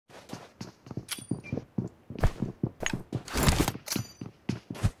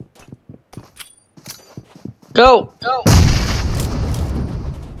Go!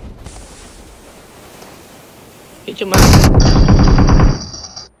 Hit your man.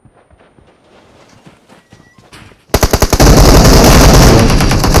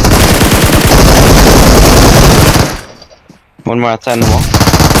 One more outside the wall.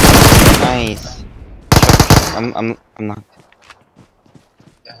 Nice. I'm not.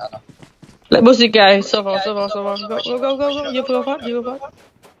 Let push it, guys. So far. Go. You go fast.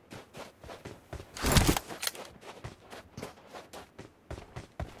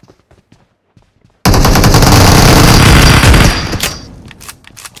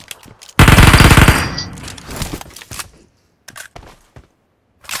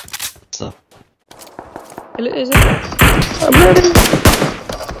 So. Is it? I'm ready.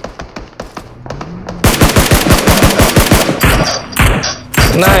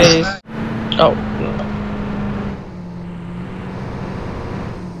 Nice. Oh. No.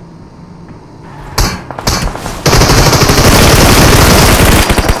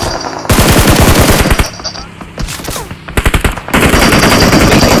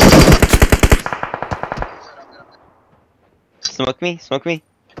 Smoke me.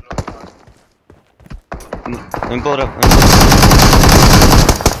 Let me blow it up.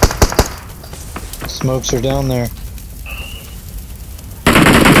 Smokes are down there.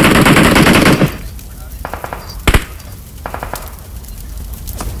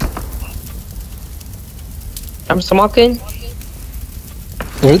 I'm smoking.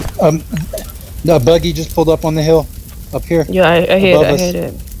 There, the buggy just pulled up on the hill, up here. Yeah, I hit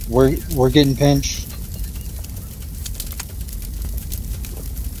it. We're getting pinched.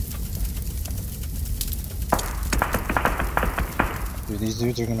 Dude, these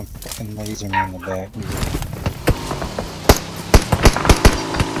dudes are gonna fucking laser me in the back. Dude.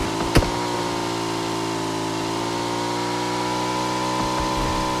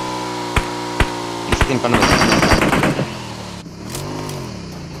 He's in front of us.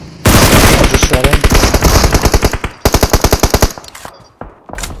 I just shot him.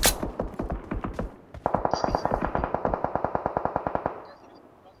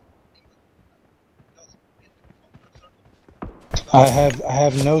 I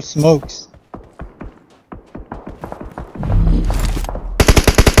have no smokes.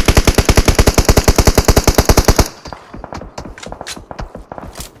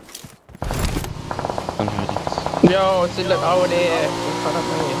 Yo, she look over there in front of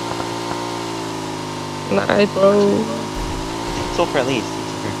me. Nice, bro. It's over at least.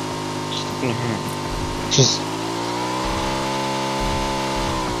 It's over. Just looking at her. Just.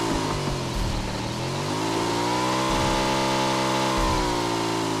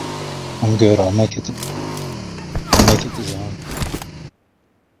 I'm good. I'll make it to zone.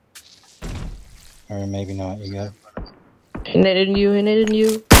 Or maybe not. You got. Hitting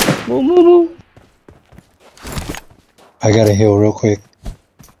you. Move. I gotta heal real quick.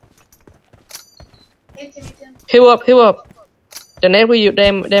 Heal up. The net will you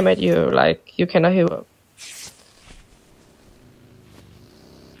damage you, like you cannot heal up.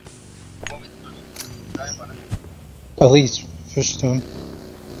 Police, push to him.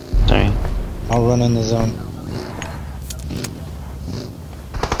 Sorry. I'll run in the zone.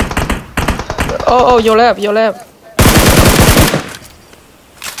 Oh, your left. I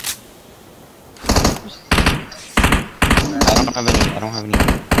don't have any.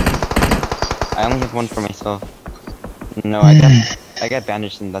 I only have one for myself. No, I got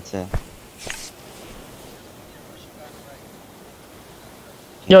bandaged and that's it.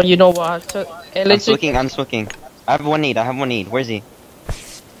 Yo, you know what? I'm smoking. I have one need. Where's he?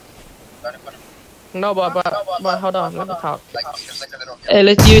 No, but hold on, let me talk.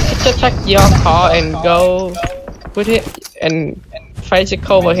 Let's you just check your car and go with it and try to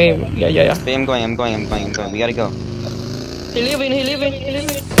cover him. Yeah. I'm going. We gotta go. He leaving.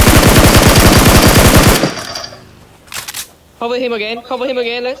 Cover him again,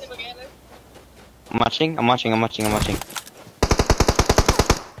 let's. I'm watching.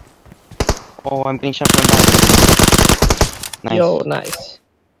 Oh, I'm being shot from back. Nice. Yo, nice.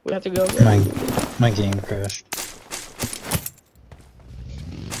 We have to go. My game crashed.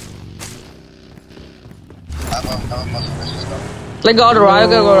 Let's go to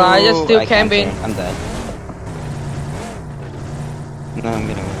right, just still camping. I'm dead. No, I'm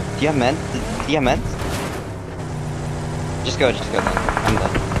gonna go. Do you have meds? Just go then. I'm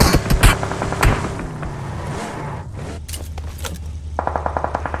dead.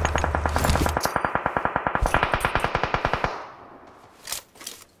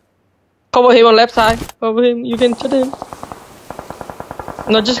 Cover him on left side. Cover him. You can shoot him.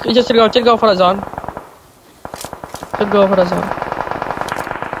 No, just go for the zone. Just go for the zone.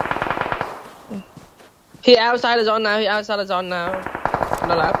 He outside the zone now. He outside the zone now. On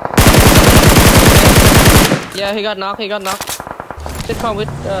the left. Yeah, he got knocked. He got knocked. Just come with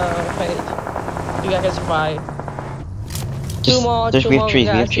Paige. You guys can survive. Two more. We have trees. We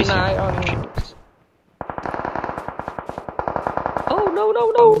guys have trees tonight here. on...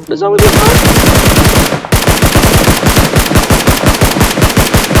 Oh no! There's only one.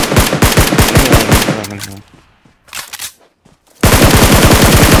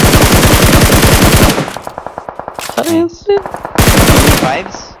 Nice.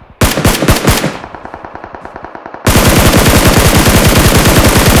 Vibes?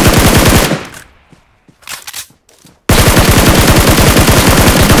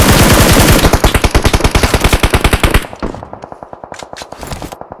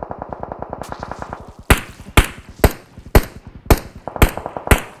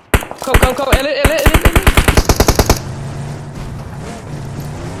 Come, Elliot.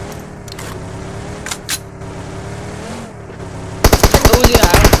 Uzi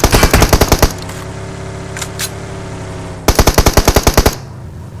out.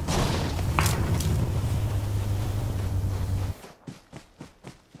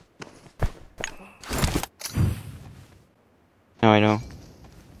 No, I know.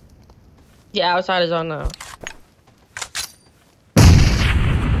 Yeah, outside is on now.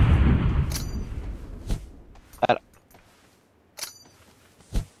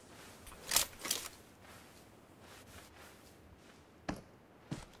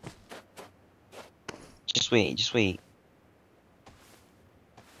 Just wait.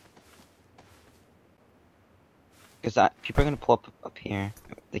 Because people are gonna pull up here.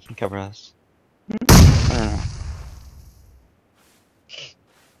 They can cover us. I don't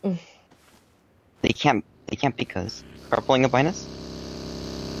know. They can't because are pulling up behind us.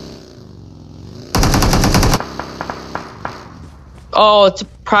 Oh, it's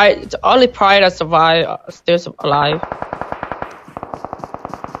pride. It's only pride that survive. Still alive.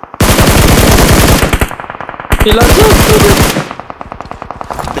 He loves us.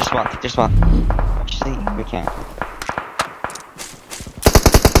 There's one. Actually, we can't.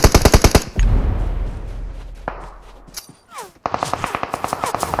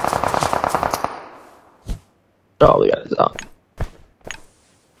 Oh, we got it out.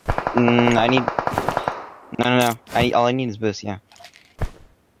 I need. No. All I need is boost. Yeah.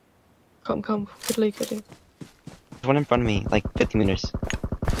 Come, quickly. There's one in front of me, like 50 meters.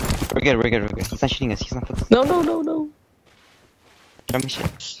 We're good. He's not shooting us. He's not focused. No. Show me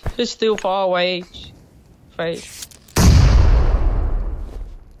shit. He's still far away. Face.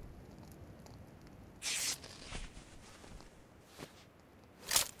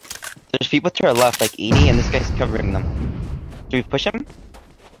 There's people to our left, like 80, and this guy's covering them. Do we push him?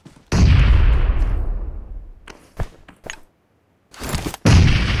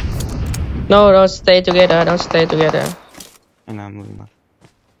 No, don't stay together. I know, I'm moving left.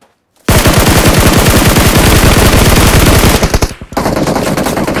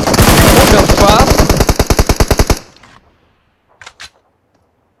 What the fuck?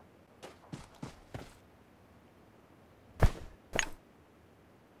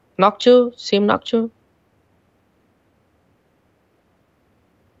 Knocked you? Sim knocked you?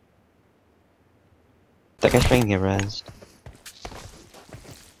 That guy's trying to get rezzed.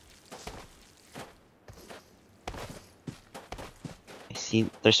 I see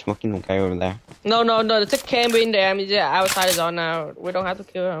they're smoking the guy over there. No. The can't be in there. I mean, yeah, outside is on now. We don't have to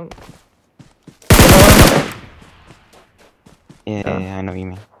kill him. Yeah, I know what you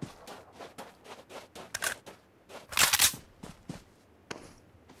mean.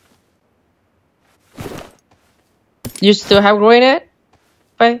 You still have grenade?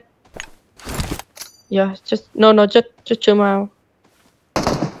 Wait. Yeah, just chill out.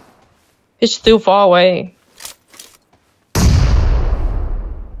 It's still far away.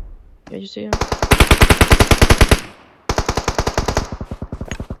 Yeah, you see him?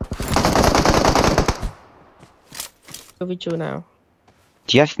 Go with you now.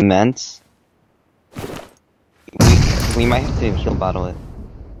 Do you have ments? We might have to heal bottle it.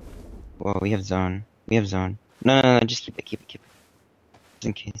 Whoa, we have zone. No, just keep it. Just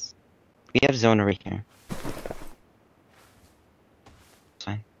in case. We have zone over here. It's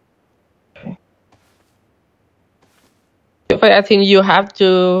fine. But I think you have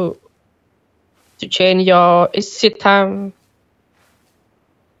to change your exit time.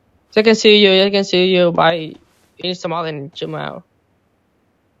 They can see you by in small and zoom out.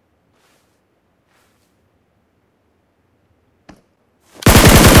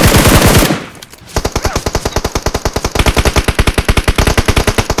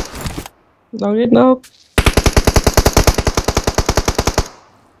 Don't get no.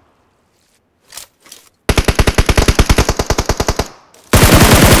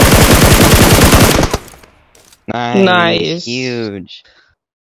 Nice. Huge.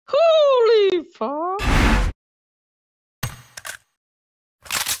 Holy fuck.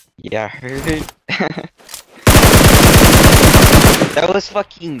 Yeah, I heard. That was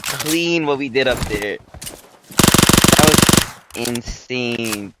fucking clean what we did up there. That was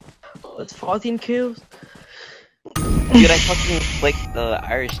insane. Oh, it's 14 kills. Dude, I fucking flicked the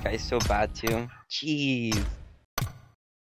Irish guy so bad too. Jeez.